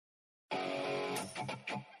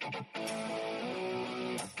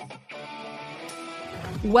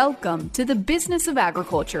Welcome to The Business of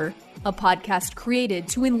Agriculture, a podcast created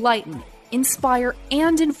to enlighten, inspire,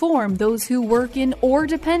 and inform those who work in or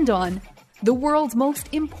depend on the world's most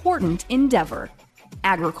important endeavor,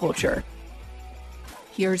 agriculture.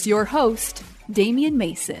 Here's your host, Damian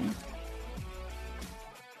Mason.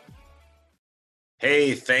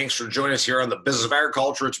 Hey, thanks for joining us here on the Business of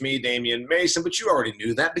Agriculture. It's me, Damian Mason, but you already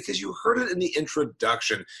knew that because you heard it in the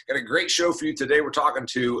introduction. Got a great show for you today. We're talking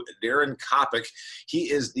to Darren Kopic.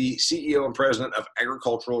 He is the CEO and president of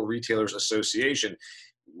Agricultural Retailers Association.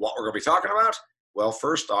 What we're going to be talking about? Well,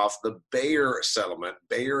 first off, the Bayer settlement.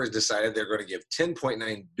 Bayer has decided they're going to give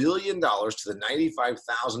 $10.9 billion to the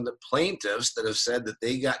 95,000 plaintiffs that have said that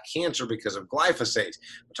they got cancer because of glyphosate.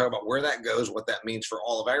 We'll talk about where that goes, what that means for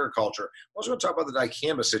all of agriculture. We're also going to talk about the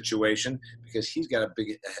dicamba situation because he's got a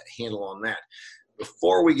big handle on that.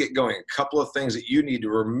 Before we get going, a couple of things that you need to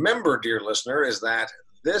remember, dear listener, is that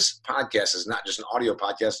this podcast is not just an audio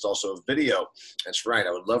podcast, it's also a video. That's right.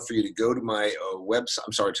 I would love for you to go to my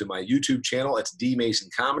to my YouTube channel. It's D Mason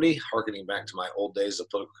Comedy, harkening back to my old days as a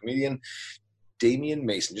political comedian. Damian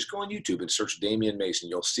Mason. Just go on YouTube and search Damian Mason.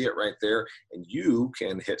 You'll see it right there, and you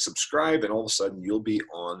can hit subscribe, and all of a sudden you'll be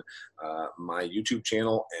on my YouTube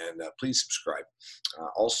channel, and please subscribe.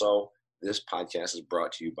 Also, this podcast is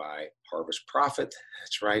brought to you by Harvest Profit.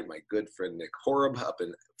 That's right, my good friend Nick Horeb up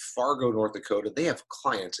in Fargo, North Dakota. They have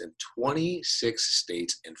clients in 26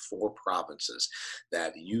 states and 4 provinces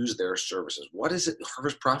that use their services. What is it,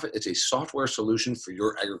 Harvest Profit? It's a software solution for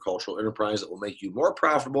your agricultural enterprise that will make you more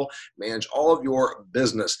profitable, manage all of your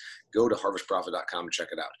business. Go to harvestprofit.com and check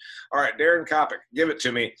it out. All right, Darren Kopic, give it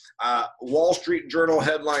to me. Wall Street Journal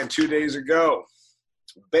headline 2 days ago.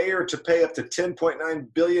 Bayer to pay up to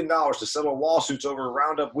 $10.9 billion to settle lawsuits over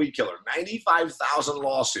Roundup weed killer. 95,000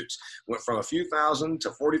 lawsuits. Went from a few thousand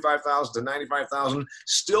to 45,000 to 95,000.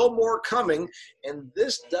 Still more coming, and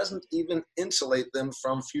this doesn't even insulate them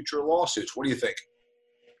from future lawsuits. What do you think?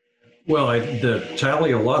 Well, the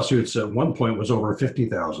tally of lawsuits at one point was over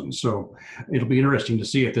 50,000. So it'll be interesting to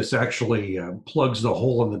see if this actually plugs the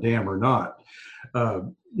hole in the dam or not.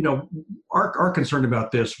 Our concern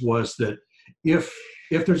about this was that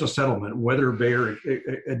if there's a settlement, whether Bayer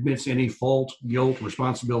admits any fault, guilt,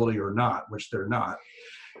 responsibility or not, which they're not,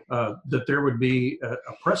 that there would be a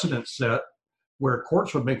precedent set where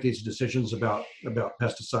courts would make these decisions about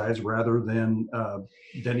pesticides rather than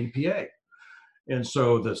EPA. And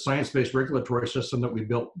so the science-based regulatory system that we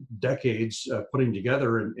built decades putting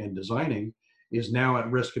together and designing is now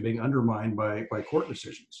at risk of being undermined by court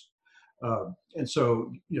decisions. And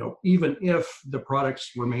so, even if the product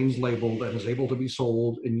remains labeled and is able to be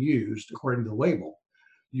sold and used according to the label,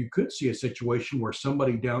 you could see a situation where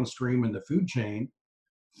somebody downstream in the food chain,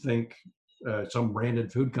 some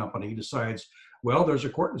branded food company decides, well, there's a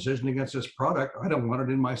court decision against this product. I don't want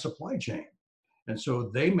it in my supply chain. And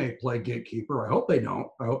so they may play gatekeeper. I hope they don't.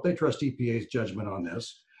 I hope they trust EPA's judgment on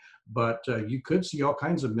this. But you could see all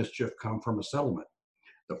kinds of mischief come from a settlement.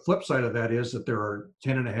 The flip side of that is that there are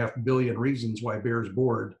 10.5 billion reasons why Bayer's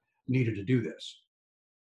board needed to do this.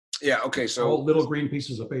 Yeah. Okay. So all little green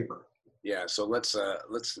pieces of paper. Yeah. So let's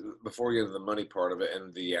before we get into the money part of it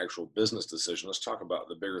and the actual business decision, let's talk about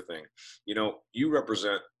the bigger thing. You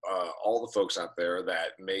represent all the folks out there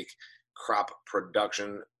that make crop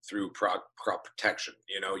production through crop protection.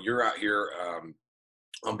 You're out here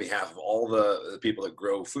on behalf of all the people that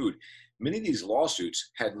grow food. Many of these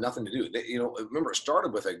lawsuits had nothing to do. Remember, it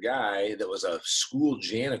started with a guy that was a school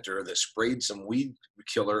janitor that sprayed some weed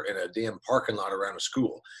killer in a damn parking lot around a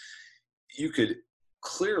school. You could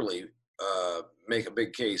clearly make a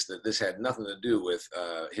big case that this had nothing to do with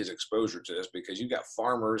his exposure to this, because you got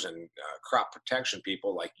farmers and crop protection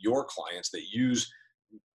people like your clients that use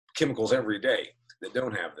chemicals every day that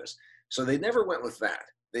don't have this. So they never went with that.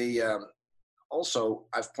 They also,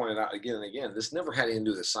 I've pointed out again and again, this never had anything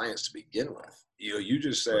to do with science to begin with. You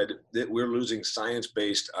just said that we're losing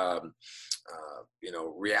science-based,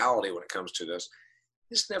 reality when it comes to this.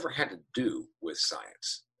 This never had to do with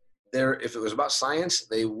science. If it was about science,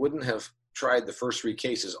 they wouldn't have tried the first 3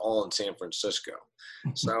 cases all in San Francisco.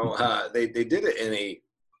 So they did it in a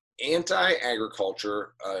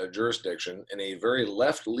anti-agriculture jurisdiction in a very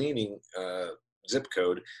left-leaning zip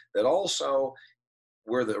code that also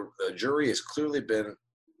where the jury has clearly been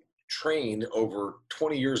trained over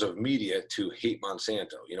 20 years of media to hate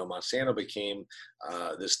Monsanto. Monsanto became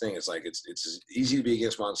this thing. It's like it's easy to be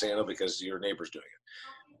against Monsanto because your neighbor's doing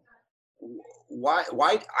it. Why?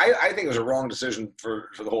 I think it was a wrong decision for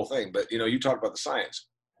the whole thing. But you talk about the science.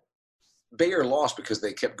 Bayer lost because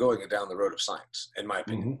they kept going down the road of science, in my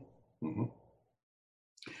opinion. Mm-hmm. Mm-hmm.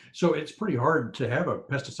 So it's pretty hard to have a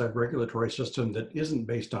pesticide regulatory system that isn't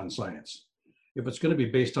based on science. If it's going to be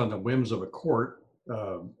based on the whims of a court,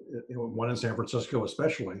 one in San Francisco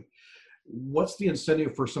especially, what's the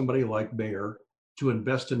incentive for somebody like Bayer to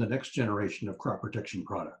invest in the next generation of crop protection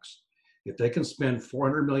products? If they can spend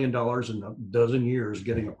 $400 million in a dozen years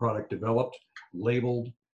getting a product developed, labeled,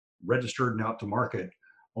 registered, and out to market,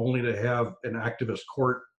 only to have an activist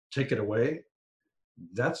court take it away,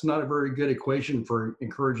 that's not a very good equation for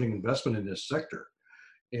encouraging investment in this sector.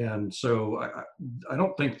 And so I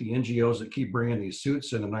don't think the NGOs that keep bringing these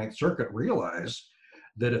suits in the Ninth Circuit realize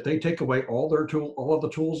that if they take away all of the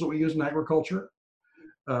tools that we use in agriculture,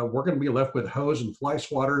 we're going to be left with hose and fly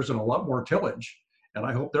swatters and a lot more tillage. And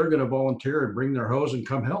I hope they're going to volunteer and bring their hose and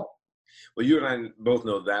come help. Well, you and I both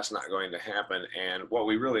know that's not going to happen. And what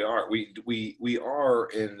we really are, we are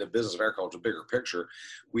in the business of agriculture, bigger picture.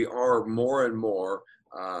 We are more and more,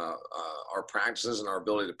 our practices and our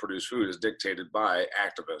ability to produce food is dictated by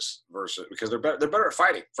activists because they're better at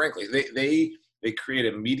fighting. Frankly, they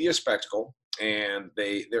create a media spectacle, and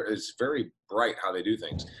it's very bright how they do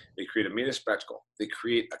things. They create a media spectacle. They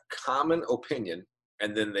create a common opinion,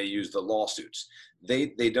 and then they use the lawsuits.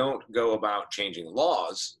 They don't go about changing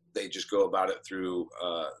laws. They just go about it through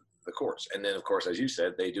the courts. And then, of course, as you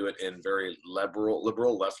said, they do it in very liberal,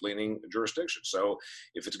 left-leaning jurisdictions. So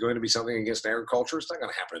if it's going to be something against agriculture, it's not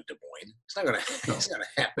going to happen in Des Moines. It's not going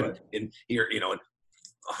to happen in here, in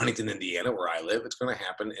Huntington, Indiana, where I live. It's going to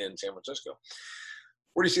happen in San Francisco.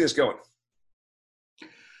 Where do you see this going?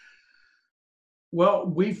 Well,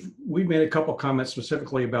 we've made a couple comments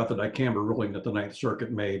specifically about the dicamba ruling that the Ninth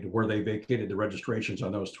Circuit made, where they vacated the registrations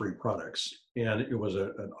on those three products. And it was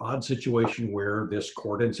an odd situation where this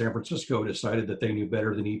court in San Francisco decided that they knew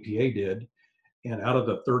better than EPA did. And out of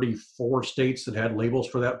the 34 states that had labels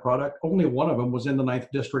for that product, only one of them was in the Ninth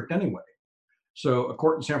District anyway. So a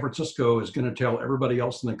court in San Francisco is going to tell everybody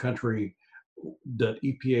else in the country that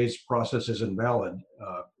EPA's process is invalid.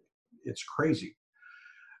 It's crazy.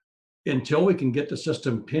 Until we can get the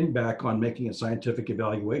system pinned back on making a scientific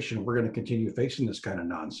evaluation, we're going to continue facing this kind of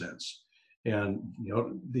nonsense. And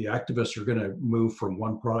the activists are going to move from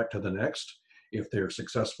one product to the next. If they're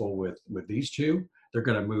successful with these two, they're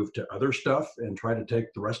going to move to other stuff and try to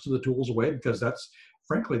take the rest of the tools away, because that's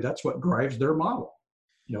what drives their model.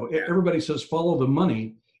 Everybody says follow the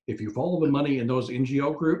money. If you follow the money in those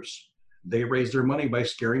NGO groups, they raise their money by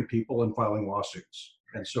scaring people and filing lawsuits.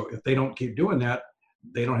 And so if they don't keep doing that,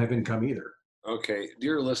 they don't have income either. Okay,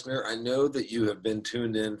 dear listener, I know that you have been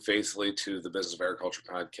tuned in faithfully to the Business of Agriculture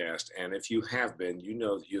podcast. And if you have been, you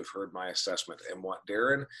know that you have heard my assessment. And what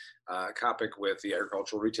Darren Kopic with the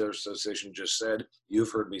Agricultural Retailers Association just said,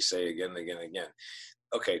 you've heard me say again and again and again.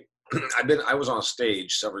 Okay, I was on a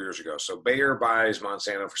stage several years ago. So Bayer buys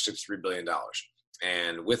Monsanto for $63 billion.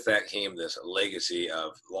 And with that came this legacy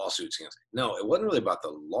of lawsuits. No, it wasn't really about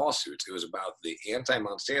the lawsuits. It was about the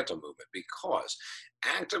anti-Monsanto movement, because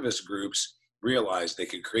activist groups realized they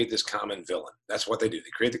could create this common villain. That's what they do.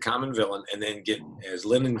 They create the common villain and then get, as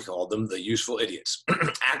Lenin called them, the useful idiots.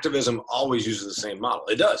 Activism always uses the same model.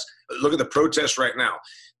 It does. Look at the protests right now.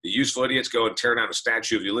 The useful idiots go and tear down a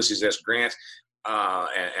statue of Ulysses S. Grant,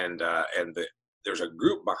 there's a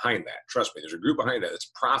group behind that. Trust me, there's a group behind that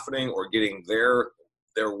that's profiting or getting their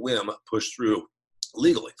whim pushed through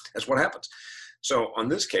legally. That's what happens. So on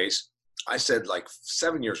this case, I said like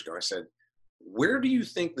 7 years ago, I said, where do you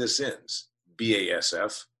think this ends?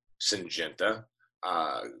 BASF, Syngenta,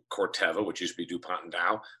 Corteva, which used to be DuPont and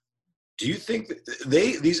Dow. Do you think that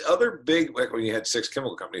these other big, like when you had 6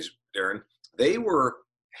 chemical companies, Darren, they were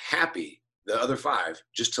happy, the other 5,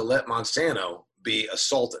 just to let Monsanto be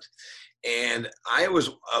assaulted? And I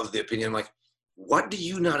was of the opinion, like, what do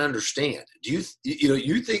you not understand? Do you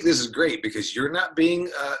think this is great because you're not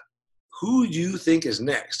being, who do you think is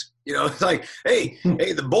next? It's like, hey,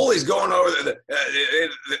 the bully's going over there.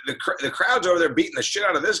 The crowd's over there beating the shit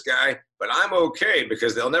out of this guy, but I'm okay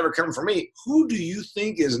because they'll never come for me. Who do you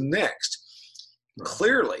think is next? Right.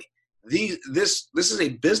 Clearly, this is a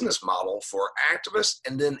business model for activists,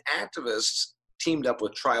 and then activists teamed up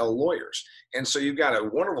with trial lawyers. And so you've got a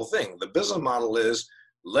wonderful thing. The business model is,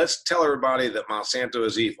 let's tell everybody that Monsanto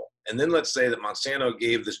is evil. And then let's say that Monsanto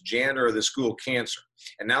gave this janitor of the school cancer.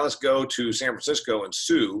 And now let's go to San Francisco and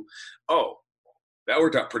sue. Oh, that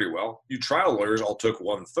worked out pretty well. You trial lawyers all took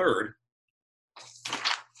 1/3.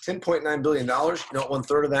 $10.9 billion. You know what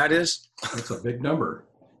 1/3 of that is? That's a big number.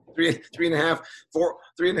 $3.5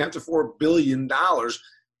 to $4 billion.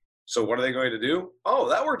 So what are they going to do? Oh,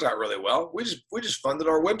 that worked out really well. We just funded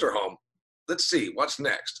our winter home. Let's see, what's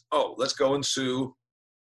next? Oh, let's go and sue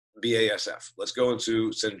BASF. Let's go and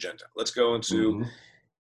sue Syngenta. Let's go and sue.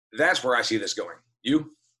 That's where I see this going.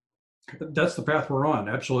 You? That's the path we're on,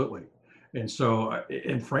 absolutely. And so,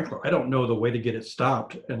 and frankly, I don't know the way to get it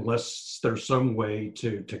stopped unless there's some way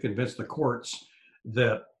to convince the courts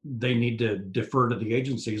that they need to defer to the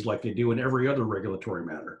agencies like they do in every other regulatory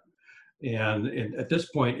matter. And at this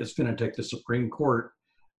point, it's going to take the Supreme Court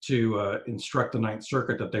to instruct the Ninth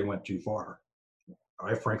Circuit that they went too far.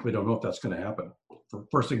 I frankly don't know if that's going to happen.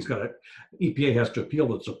 First thing's got to, EPA has to appeal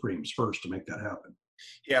to the Supremes first to make that happen.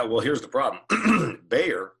 Yeah, well, here's the problem.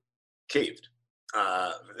 Bayer caved.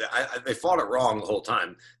 They fought it wrong the whole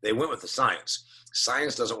time. They went with the science.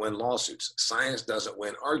 Science doesn't win lawsuits. Science doesn't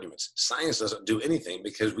win arguments. Science doesn't do anything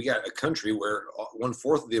because we got a country where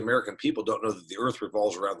 1/4 of the American people don't know that the earth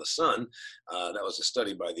revolves around the sun. That was a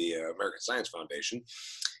study by the American Science Foundation.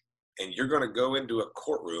 And you're going to go into a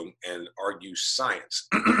courtroom and argue science.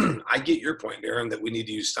 I get your point, Darren, that we need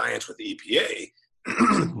to use science with the EPA.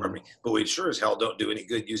 Pardon me, but we sure as hell don't do any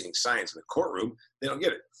good using science in the courtroom. They don't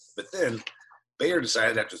get it. But then Bayer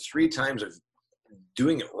decided after 3 times of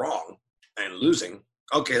doing it wrong and losing,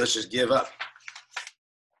 okay, let's just give up.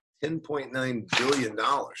 $10.9 billion.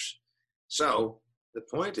 So the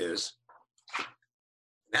point is,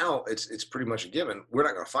 now it's pretty much a given. We're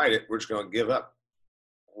not going to fight it. We're just going to give up.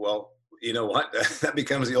 Well, you know what? That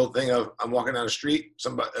becomes the old thing of I'm walking down the street.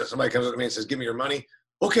 Somebody comes up to me and says, give me your money.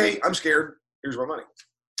 Okay, I'm scared. Here's my money.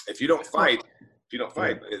 If you don't fight,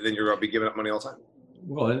 then you're going to be giving up money all the time.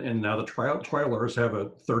 Well, and now the trialers have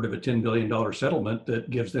 1/3 of a $10 billion settlement that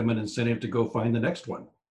gives them an incentive to go find the next one.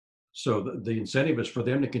 So the incentive is for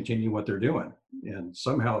them to continue what they're doing, and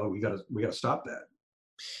somehow we got to stop that.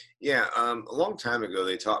 Yeah, a long time ago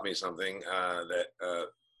they taught me something that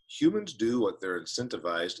humans do what they're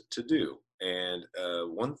incentivized to do, and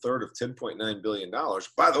 1/3 of $10.9 billion.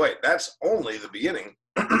 By the way, that's only the beginning.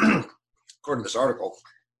 According to this article,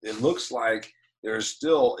 it looks like there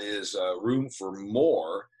still is room for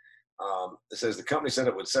more. It says the company said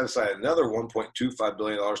it would set aside another $1.25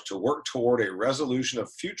 billion to work toward a resolution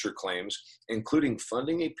of future claims, including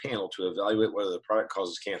funding a panel to evaluate whether the product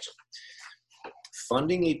causes cancer.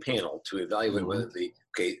 Funding a panel to evaluate whether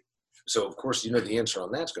so of course, you know, the answer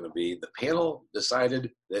on that's going to be the panel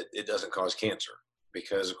decided that it doesn't cause cancer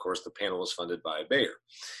because, of course, the panel is funded by Bayer.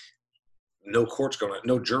 No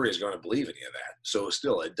jury is going to believe any of that. So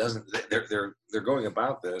still, it doesn't. They're going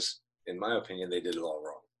about this. In my opinion, they did it all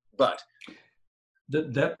wrong. But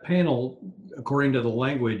that panel, according to the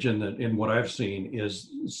language in what I've seen, is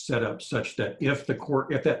set up such that if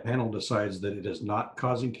that panel decides that it is not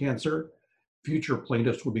causing cancer, future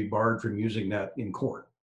plaintiffs will be barred from using that in court.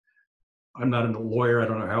 I'm not a lawyer. I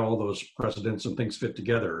don't know how all those precedents and things fit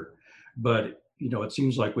together, but you know, it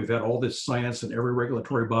seems like we've had all this science and every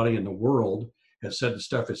regulatory body in the world has said the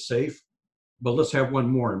stuff is safe, but let's have one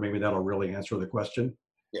more and maybe that'll really answer the question.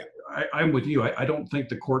 Yeah, I'm with you. I don't think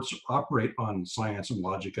the courts operate on science and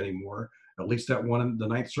logic anymore. At least that one in the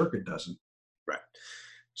Ninth Circuit doesn't. Right.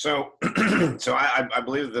 So, I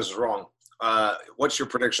believe this is wrong. What's your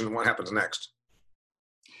prediction? What happens next?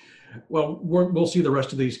 Well, we'll see the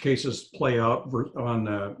rest of these cases play out on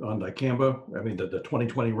dicamba. I mean, the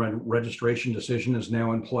 2020 registration decision is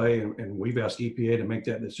now in play, and we've asked EPA to make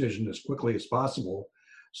that decision as quickly as possible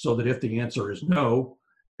so that if the answer is no,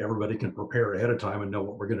 everybody can prepare ahead of time and know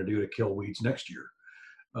what we're going to do to kill weeds next year.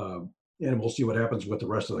 And we'll see what happens with the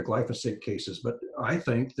rest of the glyphosate cases. But I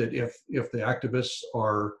think that if the activists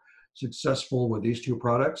are successful with these 2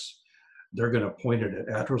 products, they're going to point it at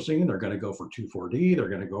atrazine. They're going to go for 2,4-D. They're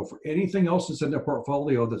going to go for anything else that's in their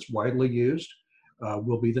portfolio that's widely used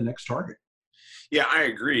will be the next target. Yeah, I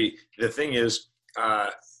agree. The thing is,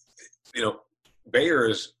 Bayer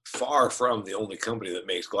is far from the only company that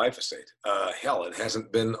makes glyphosate. Hell, it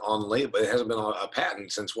hasn't been on label. It hasn't been on a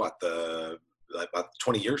patent since about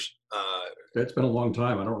 20 years. It's been a long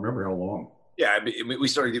time. I don't remember how long. Yeah, we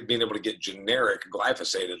started being able to get generic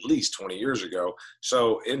glyphosate at least 20 years ago.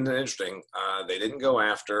 So isn't it interesting? They didn't go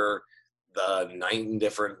after the 9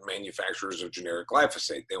 different manufacturers of generic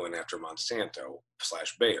glyphosate. They went after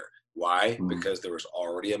Monsanto/Bayer. Why? Mm-hmm. Because there was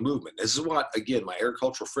already a movement. This is what, again, my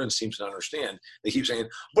agricultural friends seem to understand. They keep saying,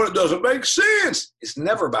 but it doesn't make sense. It's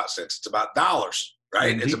never about sense. It's about dollars,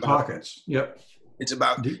 right? It's about pockets. Yep. It's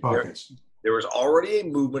about deep pockets. There was already a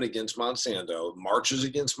movement against Monsanto, marches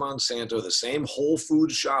against Monsanto, the same Whole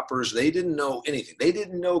Foods shoppers. They didn't know anything. They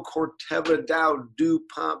didn't know Corteva, Dow,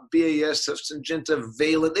 DuPont, BASF, Syngenta,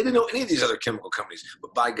 Valent. They didn't know any of these other chemical companies.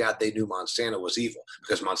 But by God, they knew Monsanto was evil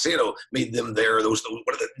because Monsanto made them what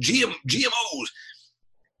are the GMOs?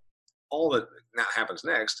 All that now happens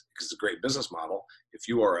next, because it's a great business model. If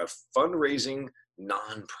you are a fundraising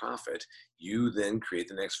nonprofit, you then create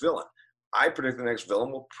the next villain. I predict the next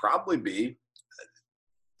villain will probably be,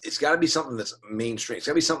 it's got to be something that's mainstream. It's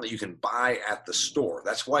got to be something that you can buy at the store.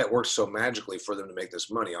 That's why it works so magically for them to make this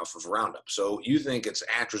money off of Roundup. So you think it's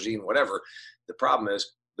atrazine, whatever. The problem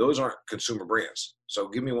is those aren't consumer brands. So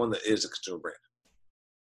give me one that is a consumer brand.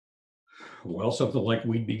 Well, something like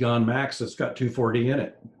Weed Be Gone Max that's got 2,4-D in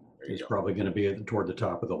it is go. probably going to be toward the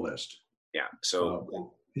top of the list. Yeah.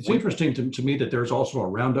 So it's interesting to me that there's also a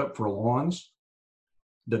Roundup for lawns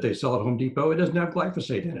that they sell at Home Depot. It doesn't have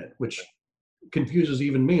glyphosate in it, which confuses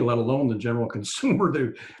even me, let alone the general consumer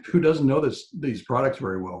who doesn't know these products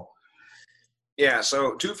very well. Yeah,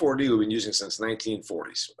 so 2,4-D we've been using since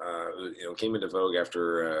 1940s. Came into vogue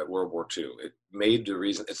after World War II.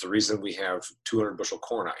 It's the reason we have 200 bushel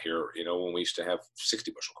corn out here, when we used to have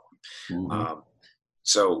 60 bushel corn. Mm-hmm.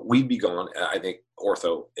 So Weed Be Gone, I think,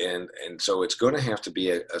 ortho, and so it's going to have to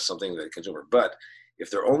be something that consumer. But if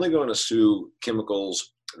they're only going to sue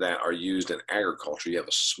chemicals that are used in agriculture, you have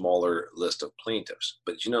a smaller list of plaintiffs.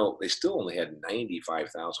 But they still only had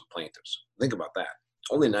 95,000 plaintiffs. Think about that.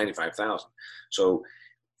 Only 95,000. So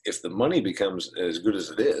if the money becomes as good as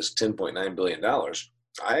it is, $10.9 billion,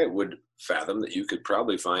 I would fathom that you could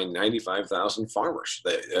probably find 95,000 farmers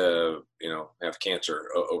that, have cancer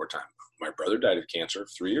over time. My brother died of cancer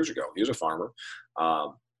 3 years ago. He was a farmer.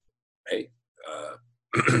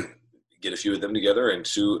 Get a few of them together and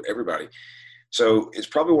sue everybody. So it's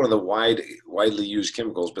probably one of the widely used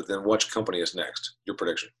chemicals, but then which company is next? Your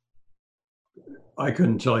prediction? I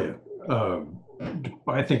couldn't tell you.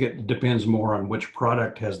 I think it depends more on which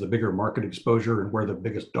product has the bigger market exposure and where the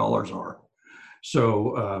biggest dollars are.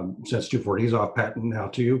 So since 2,4-D is off patent now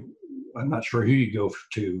too, I'm not sure who you go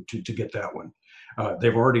to get that one.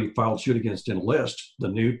 They've already filed suit against Enlist, the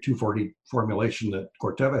new 2,4-D formulation that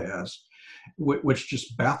Corteva has, which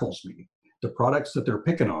just baffles me. The products that they're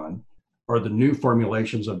picking on are the new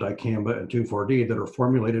formulations of dicamba and 2,4-D that are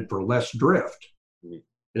formulated for less drift.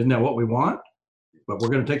 Isn't that what we want? But we're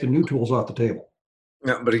going to take the new tools off the table.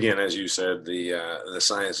 No, but again, as you said, the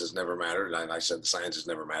science has never mattered, and I said the science has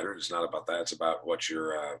never mattered. It's not about that. It's about what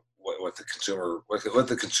the consumer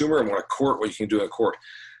and what you can do in court.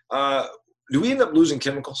 Do we end up losing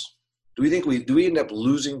chemicals? Do we end up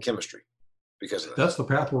losing chemistry because of that? That's the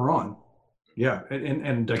path we're on. Yeah,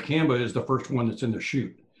 and dicamba is the first one that's in the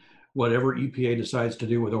chute. Whatever EPA decides to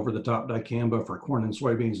do with over-the-top dicamba for corn and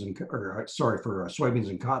soybeans for soybeans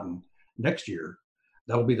and cotton next year,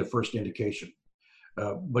 that'll be the first indication.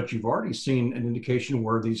 But you've already seen an indication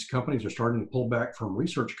where these companies are starting to pull back from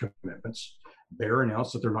research commitments. Bayer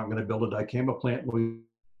announced that they're not going to build a dicamba plant in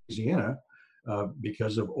Louisiana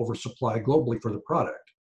because of oversupply globally for the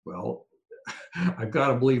product. Well, I've got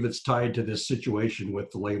to believe it's tied to this situation with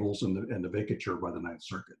the labels and the vacatur by the Ninth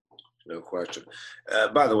Circuit. No question.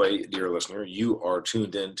 By the way, dear listener, you are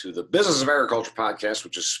tuned in to the Business of Agriculture podcast,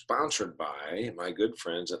 which is sponsored by my good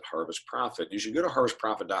friends at Harvest Profit. You should go to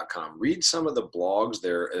harvestprofit.com. Read some of the blogs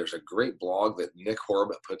there. There's a great blog that Nick Horb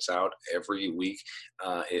puts out every week.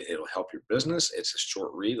 It'll help your business. It's a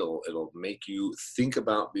short read. It'll make you think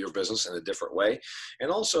about your business in a different way. And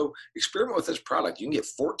also experiment with this product. You can get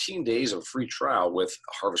 14 days of free trial with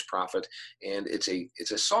Harvest Profit. And it's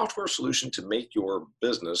a software solution to make your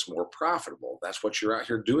business more profitable. That's what you're out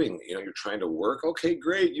here doing. You're trying to work. Okay,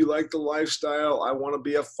 great. You like the lifestyle. I want to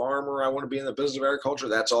be a farmer. I want to be in the business of agriculture.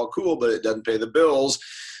 That's all cool, but it doesn't pay the bills.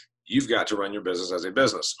 You've got to run your business as a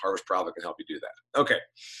business. Harvest Profit can help you do that. Okay.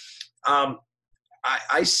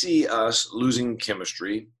 I see us losing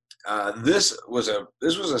chemistry. This was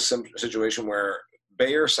a situation where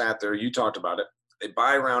Bayer sat there. You talked about it. They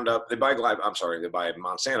buy Roundup. They buy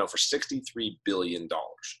Monsanto for $63 billion.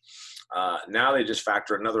 Now they just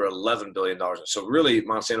factor another $11 billion. So really,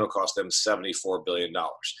 Monsanto cost them $74 billion.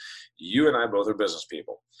 You and I both are business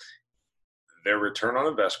people. Their return on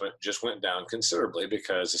investment just went down considerably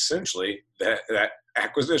because essentially that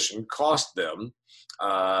acquisition cost them,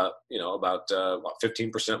 about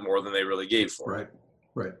 15% more than they really gave for it.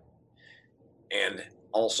 Right. And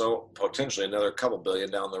also potentially another couple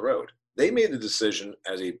billion down the road. They made the decision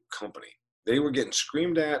as a company. They were getting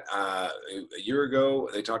screamed at a year ago.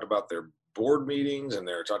 They talked about their board meetings and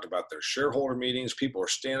they talked about their shareholder meetings. People were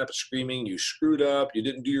standing up and screaming, you screwed up, you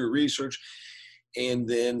didn't do your research. And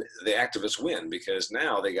then the activists win because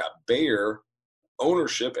now they got Bayer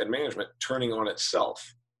ownership and management turning on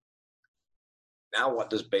itself. Now what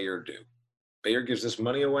does Bayer do? Bayer gives this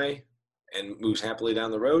money away and moves happily down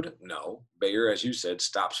the road? No. Bayer, as you said,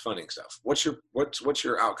 stops funding stuff. What's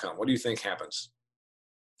your outcome? What do you think happens?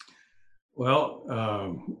 Well,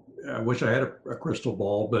 I wish I had a crystal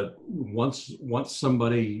ball, but once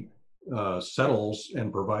somebody settles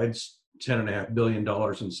and provides $10.5 billion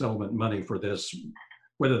in settlement money for this,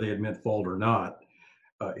 whether they admit fault or not.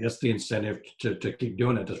 It's the incentive to keep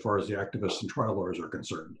doing it as far as the activists and trial lawyers are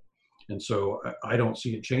concerned. And so I don't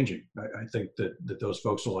see it changing. I think that those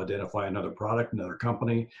folks will identify another product, another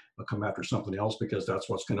company, will come after something else because that's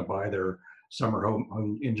what's going to buy their summer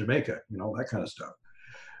home in Jamaica, that kind of stuff.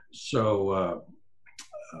 So,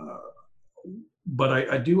 but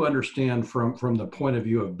I do understand from the point of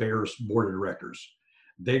view of Bayer's board of directors,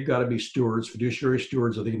 they've got to be stewards, fiduciary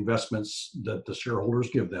stewards of the investments that the shareholders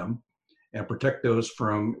give them, and protect those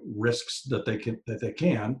from risks that they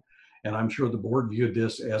can. And I'm sure the board viewed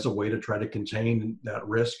this as a way to try to contain that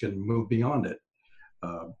risk and move beyond it.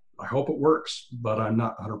 I hope it works, but I'm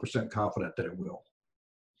not 100% confident that it will.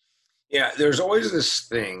 Yeah, there's always this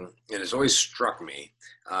thing, and it's always struck me.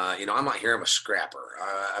 I'm out here, I'm a scrapper.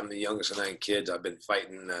 I'm the youngest of 9 kids. I've been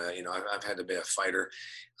fighting, I've had to be a fighter.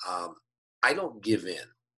 I don't give in.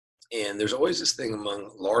 And there's always this thing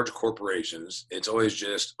among large corporations. It's always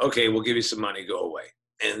just, okay, we'll give you some money, go away.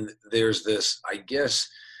 And there's this, I guess,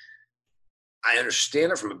 I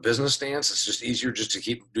understand it from a business stance. It's just easier just to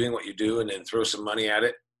keep doing what you do and then throw some money at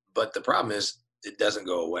it. But the problem is it doesn't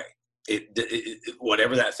go away. It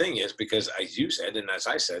whatever that thing is, because as you said, and as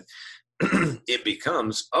I said, it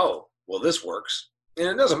becomes, oh, well, this works. And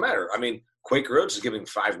it doesn't matter. I mean, Quaker Oats is giving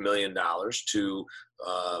 $5 million to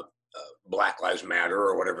Black Lives Matter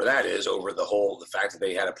or whatever that is over the fact that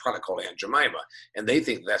they had a product called Aunt Jemima. And they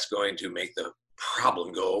think that's going to make the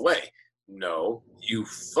problem go away. No, you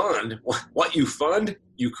fund what you fund,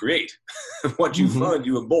 you create. What you fund,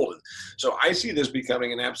 you embolden. So I see this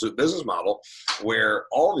becoming an absolute business model where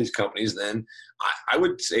all these companies then, I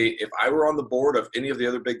would say if I were on the board of any of the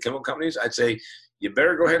other big chemical companies, I'd say you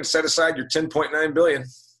better go ahead and set aside your $10.9 billion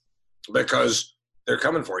because they're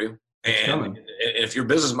coming for you. And if your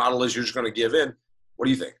business model is you're just going to give in, what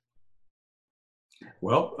do you think?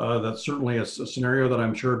 Well, that's certainly a scenario that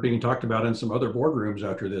I'm sure being talked about in some other boardrooms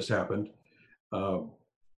after this happened.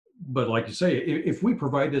 But like you say, if we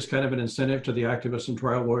provide this kind of an incentive to the activists and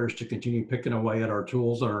trial lawyers to continue picking away at our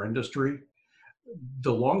tools and our industry,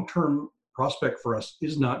 the long-term prospect for us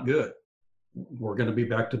is not good. We're going to be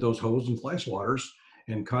back to those hose and fly swatters,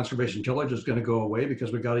 and conservation tillage is going to go away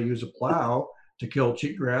because we got to use a plow to kill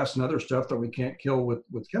cheatgrass and other stuff that we can't kill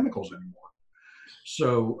with chemicals anymore.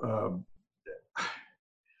 So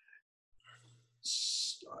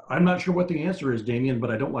I'm not sure what the answer is, Damien,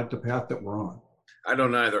 but I don't like the path that we're on. I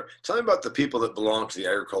don't either. Tell me about the people that belong to the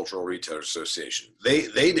Agricultural Retailers Association. They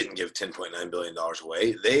didn't give $10.9 billion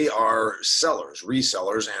away. They are sellers,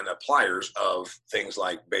 resellers, and appliers of things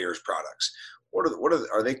like Bayer's products.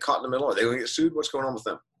 Are they caught in the middle? Are they going to get sued? What's going on with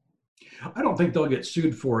them? I don't think they'll get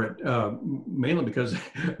sued for it, mainly because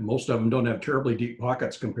most of them don't have terribly deep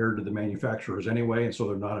pockets compared to the manufacturers anyway, and so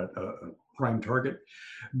they're not a prime target.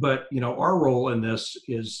 But our role in this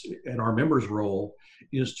is, and our members' role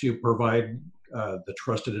is to provide the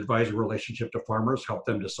trusted advisor relationship to farmers, help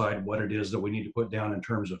them decide what it is that we need to put down in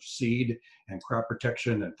terms of seed and crop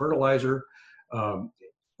protection and fertilizer.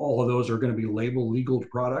 All of those are going to be label legal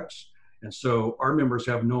products, and so our members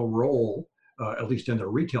have no role, at least in the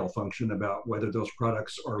retail function, about whether those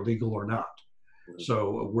products are legal or not.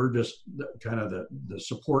 So we're just kind of the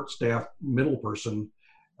support staff middle person,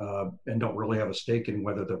 and don't really have a stake in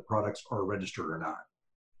whether the products are registered or not.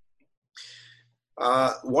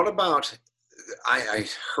 What about, I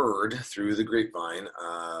heard through the grapevine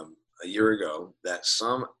a year ago that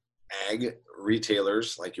some ag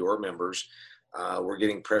retailers, like your members, were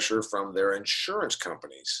getting pressure from their insurance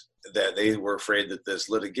companies, that they were afraid that this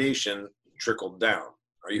litigation trickled down.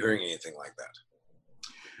 Are you hearing anything like that?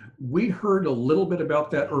 We heard a little bit about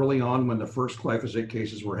that early on when the first glyphosate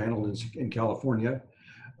cases were handled in California.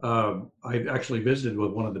 I actually visited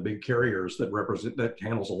with one of the big carriers that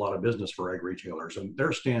handles a lot of business for ag retailers, and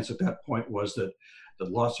their stance at that point was that the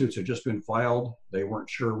lawsuits had just been filed. They weren't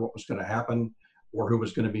sure what was going to happen or who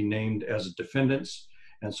was going to be named as defendants,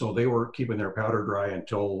 and so they were keeping their powder dry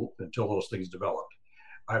until those things developed.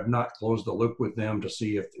 I've not closed the loop with them to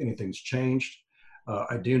see if anything's changed.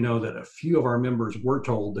 I do know that a few of our members were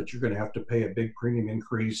told that you're going to have to pay a big premium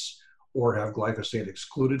increase or have glyphosate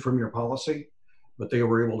excluded from your policy, but they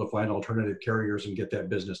were able to find alternative carriers and get that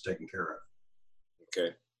business taken care of.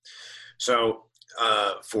 Okay. So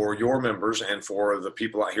for your members and for the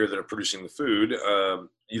people out here that are producing the food,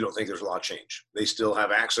 you don't think there's a lot of change. They still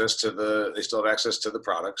have access to the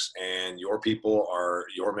products, and your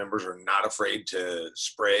members are not afraid to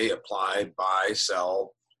spray, apply, buy,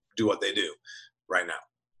 sell, do what they do right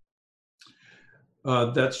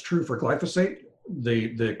now. That's true for glyphosate.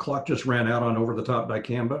 The clock just ran out on over-the-top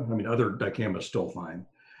dicamba. I mean, other dicamba is still fine.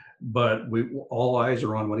 But all eyes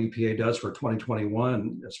are on what EPA does for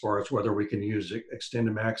 2021 as far as whether we can use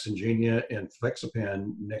XtendiMax, Ingenia, and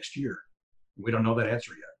Flexipan next year. We don't know that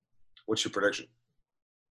answer yet. What's your prediction?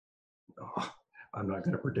 Oh, I'm not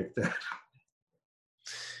going to predict that.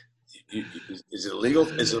 Is it illegal?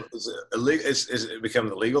 Is it become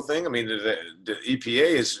the legal thing? I mean, the EPA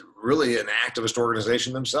is really an activist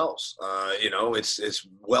organization themselves. It's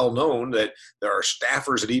well known that there are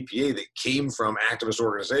staffers at EPA that came from activist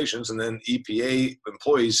organizations, and then EPA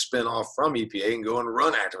employees spin off from EPA and go and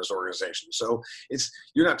run activist organizations. So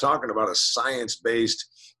you're not talking about a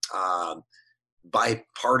science-based,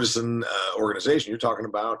 bipartisan organization. You're talking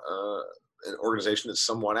about an organization that's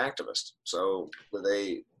somewhat activist. So do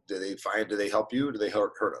they help you? Do they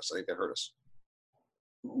hurt us? I think they hurt us.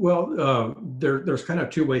 Well, there's kind of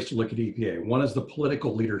two ways to look at EPA. One is the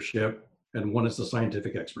political leadership, and one is the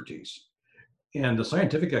scientific expertise. And the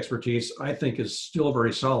scientific expertise, I think, is still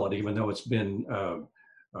very solid, even though it's been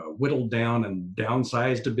whittled down and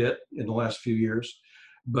downsized a bit in the last few years.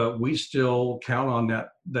 But we still count on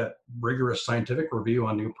that rigorous scientific review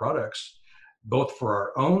on new products, both for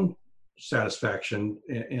our own satisfaction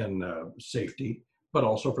and safety, but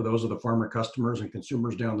also for those of the farmer customers and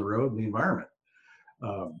consumers down the road and the environment.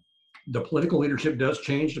 The political leadership does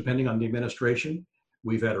change depending on the administration.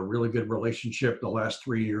 We've had a really good relationship the last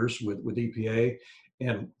 3 years with EPA,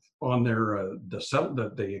 and on their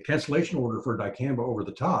the cancellation order for dicamba over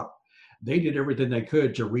the top, they did everything they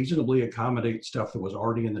could to reasonably accommodate stuff that was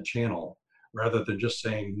already in the channel, rather than just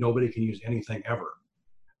saying nobody can use anything ever.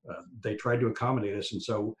 They tried to accommodate us, and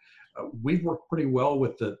so we've worked pretty well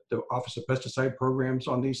with the Office of Pesticide Programs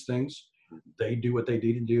on these things. They do what they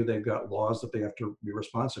need to do. They've got laws that they have to be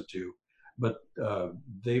responsive to, but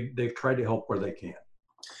they've tried to help where they can.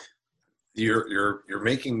 You're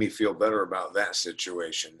making me feel better about that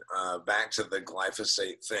situation. Back to the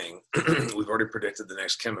glyphosate thing. We've already predicted the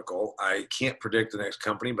next chemical. I can't predict the next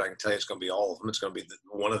company, but I can tell you it's going to be all of them. It's going to be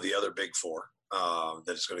one of the other big four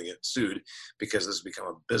that is going to get sued, because this has become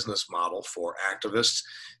a business model for activists.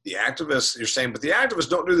 The activists, you're saying, but the activists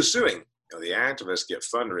don't do the suing. The activists get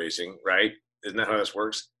fundraising, right? Isn't that how this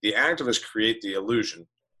works? The activists create the illusion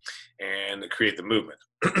and create the movement.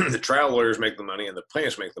 The trial lawyers make the money and the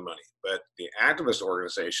plaintiffs make the money, but the activist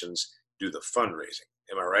organizations do the fundraising.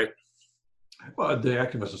 Am I right? Well, the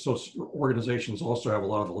activist organizations also have a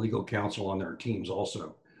lot of the legal counsel on their teams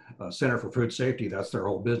also. Center for Food Safety, that's their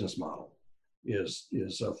whole business model, is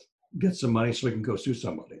get some money so we can go sue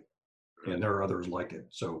somebody. And there are others like it.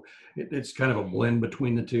 So it's kind of a blend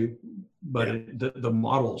between the two, but the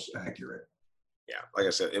model's accurate. Yeah, like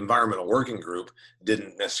I said, Environmental Working Group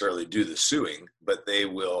didn't necessarily do the suing, but they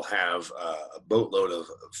will have a boatload of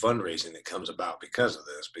fundraising that comes about because of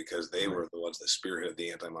this, because they were the ones that spearheaded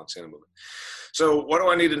the anti-Monsanto movement. So what do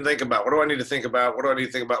I need to think about? What do I need to think about? What do I need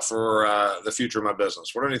to think about for the future of my business?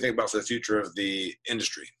 What do I need to think about for the future of the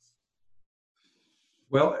industry?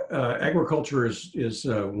 Well, agriculture is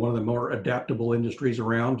one of the more adaptable industries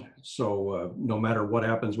around. So no matter what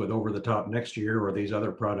happens with over the top next year or these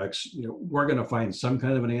other products, we're going to find some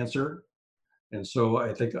kind of an answer. And so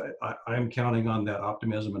I think I'm counting on that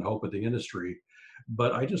optimism and hope of the industry.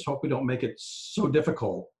 But I just hope we don't make it so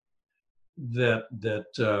difficult that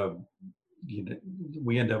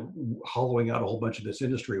we end up hollowing out a whole bunch of this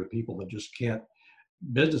industry with people that just can't,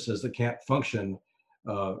 businesses that can't function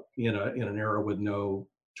in an era with no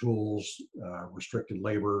tools, restricted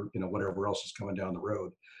labor, whatever else is coming down the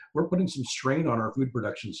road. We're putting some strain on our food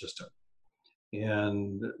production system,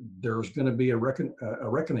 and there's going to be a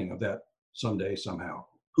reckoning of that someday, somehow.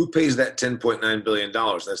 Who pays that $10.9 billion?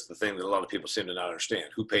 That's the thing that a lot of people seem to not understand.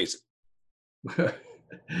 Who pays it?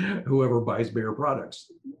 Whoever buys Bayer products.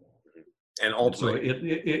 And ultimately,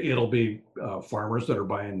 so it'll be farmers that are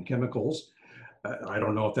buying chemicals. I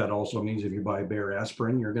don't know if that also means if you buy Bayer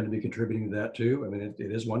aspirin, you're going to be contributing to that too. I mean,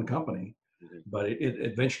 it is one company, but it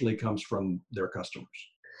eventually comes from their customers.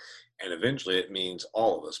 And eventually it means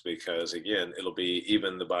all of us, because again, it'll be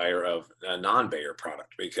even the buyer of a non-Bayer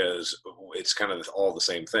product, because it's kind of all the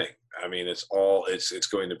same thing. I mean, it's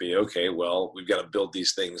going to be, okay, well, we've got to build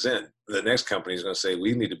these things in. The next company is going to say,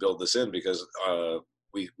 we need to build this in because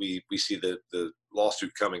we see the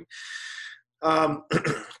lawsuit coming.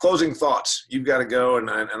 Closing thoughts. You've got to go, and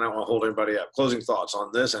I don't want to hold everybody up. Closing thoughts on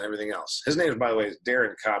this and everything else. His name, by the way, is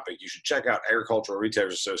Darren Kopic. You should check out Agricultural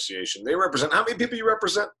Retailers Association. They represent, how many people you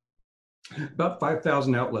represent? About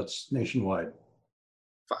 5,000 outlets nationwide.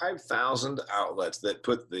 5,000 outlets that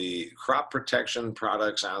put the crop protection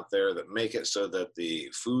products out there that make it so that the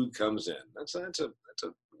food comes in. That's a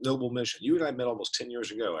noble mission. You and I met almost 10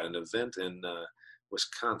 years ago at an event in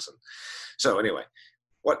Wisconsin. So anyway,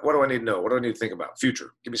 What do I need to know? What do I need to think about?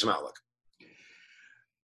 Future. Give me some outlook.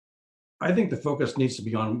 I think the focus needs to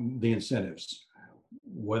be on the incentives,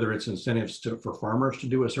 whether it's incentives for farmers to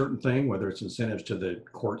do a certain thing, whether it's incentives to the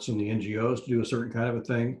courts and the NGOs to do a certain kind of a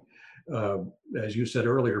thing. As you said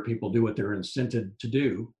earlier, people do what they're incented to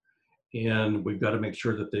do. And we've got to make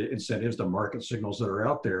sure that the incentives, the market signals that are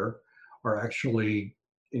out there are actually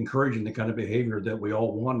encouraging the kind of behavior that we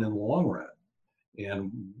all want in the long run.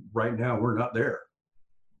 And right now we're not there.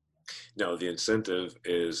 No, the incentive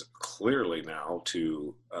is clearly now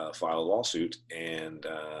to file a lawsuit and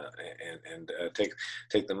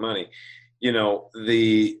take the money. You know,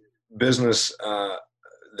 the business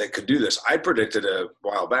that could do this, I predicted a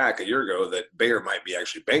while back, a year ago, that Bayer might be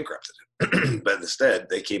actually bankrupted. But instead,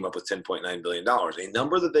 they came up with $10.9 billion, a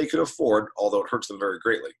number that they could afford, although it hurts them very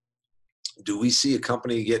greatly. Do we see a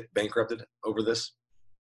company get bankrupted over this?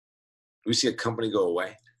 Do we see a company go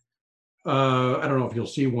away? I don't know if you'll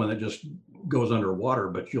see one that just goes underwater,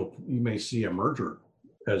 but you may see a merger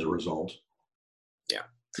as a result. Yeah.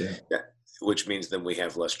 Which means then we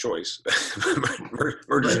have less choice.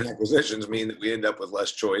 Mergers and acquisitions mean that we end up with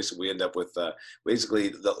less choice. We end up with basically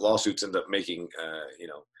the lawsuits end up making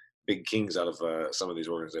big kings out of some of these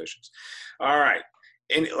organizations. All right.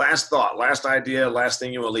 Any last thought, last idea, last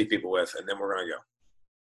thing you want to leave people with, and then we're going to go.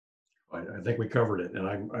 I think we covered it, and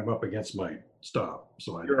I'm up against my stop,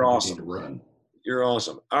 so You're awesome. Need to run. You're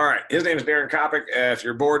awesome. All right. His name is Darren Kopic. If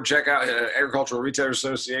you're bored, check out Agricultural Retailers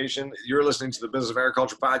Association. You're listening to the Business of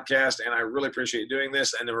Agriculture podcast, and I really appreciate you doing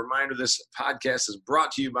this. And a reminder, this podcast is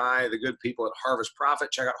brought to you by the good people at Harvest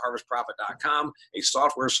Profit. Check out harvestprofit.com, a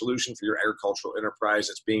software solution for your agricultural enterprise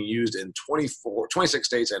that's being used in 26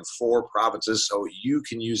 states and 4 provinces, so you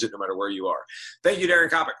can use it no matter where you are. Thank you, Darren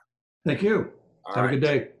Kopic. Thank you. Have a good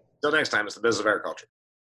day. Until next time, it's the Business of Agriculture.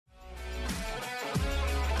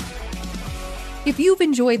 If you've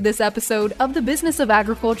enjoyed this episode of The Business of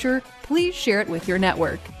Agriculture, please share it with your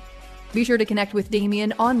network. Be sure to connect with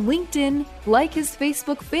Damien on LinkedIn, like his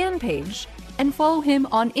Facebook fan page, and follow him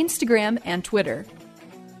on Instagram and Twitter.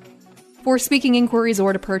 For speaking inquiries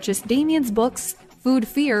or to purchase Damien's books, Food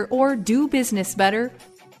Fear or Do Business Better,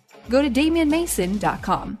 go to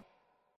DamienMason.com.